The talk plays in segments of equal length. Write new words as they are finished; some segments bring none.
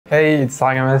Hey, it's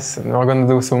Targamas, and we're gonna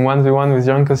do some 1v1 with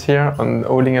Jankos here on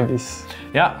Youngling Abyss.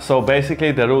 Yeah, so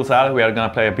basically the rules are we are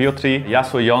gonna play a BO3,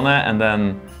 Yasuo, Yone, and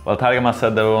then, well, Targamas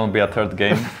said there won't be a third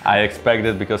game. I expect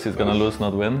it because he's gonna lose,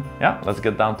 not win. Yeah, let's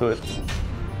get down to it.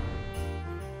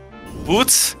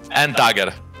 Boots and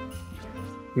dagger.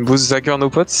 Boots, dagger, no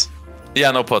pots?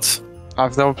 Yeah, no pots.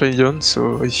 I've never played Yone,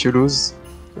 so if you lose...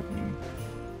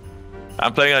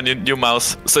 I'm playing a new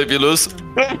mouse, so if you lose...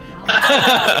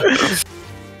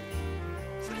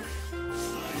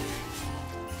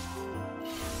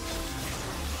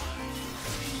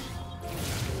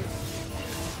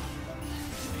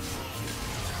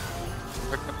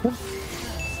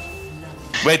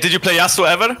 Wait, did you play Yasuo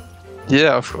ever?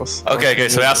 Yeah, of course. Okay,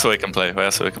 so Yasuo we can play.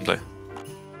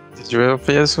 Did you ever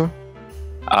play Yasuo?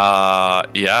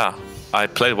 Yeah, I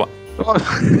played one.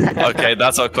 Okay,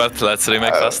 that's awkward. Let's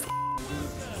remake first.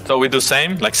 So we do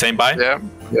same, like same buy? Yeah,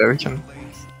 we can.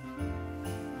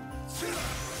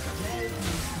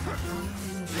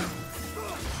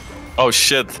 Oh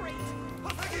shit.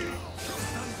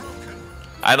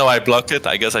 I know I blocked it.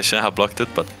 I guess I shouldn't have blocked it,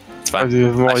 but it's fine. You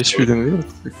have more HP than me.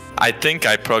 I think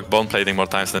I proc bone plating more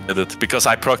times than you did because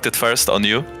I procced it first on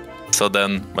you. So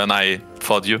then when I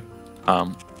fought you,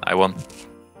 I won.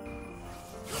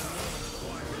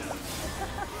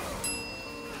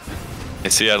 I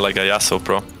see you're like a Yasuo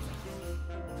pro.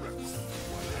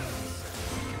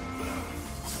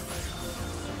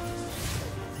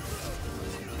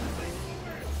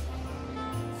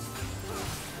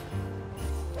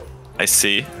 I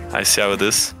see how it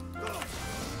is.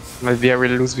 Maybe I will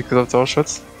lose because of tower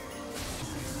shots.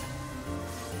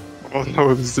 Oh no,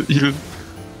 it's the heal.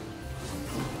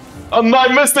 Oh no, I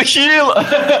missed the heal!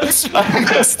 I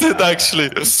missed it actually.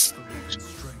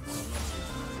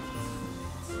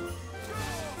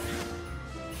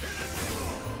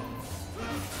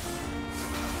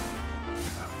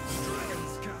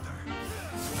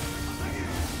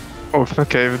 Oh,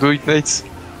 okay, do ignite.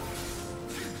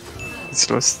 It's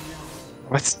lost.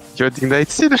 What? You're ignite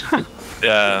still?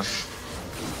 Yeah.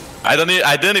 I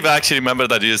didn't even actually remember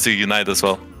that you used to Ignite as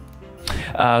well.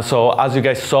 So as you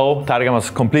guys saw, Targamas was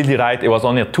completely right. It was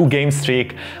only a 2-game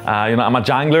streak. You know, I'm a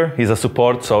jungler, he's a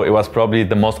support, so it was probably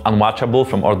the most unwatchable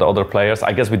from all the other players.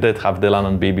 I guess we did have Dylan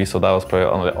and BB, so that was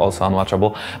probably also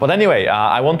unwatchable. But anyway,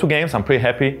 I won 2 games. I'm pretty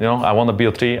happy. You know, I won a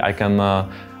BO3.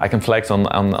 I can flex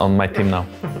on my team now.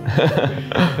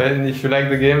 And if you like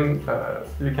the game,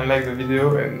 you can like the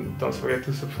video and don't forget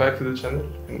to subscribe to the channel.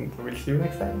 And we'll see you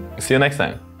next time. See you next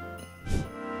time.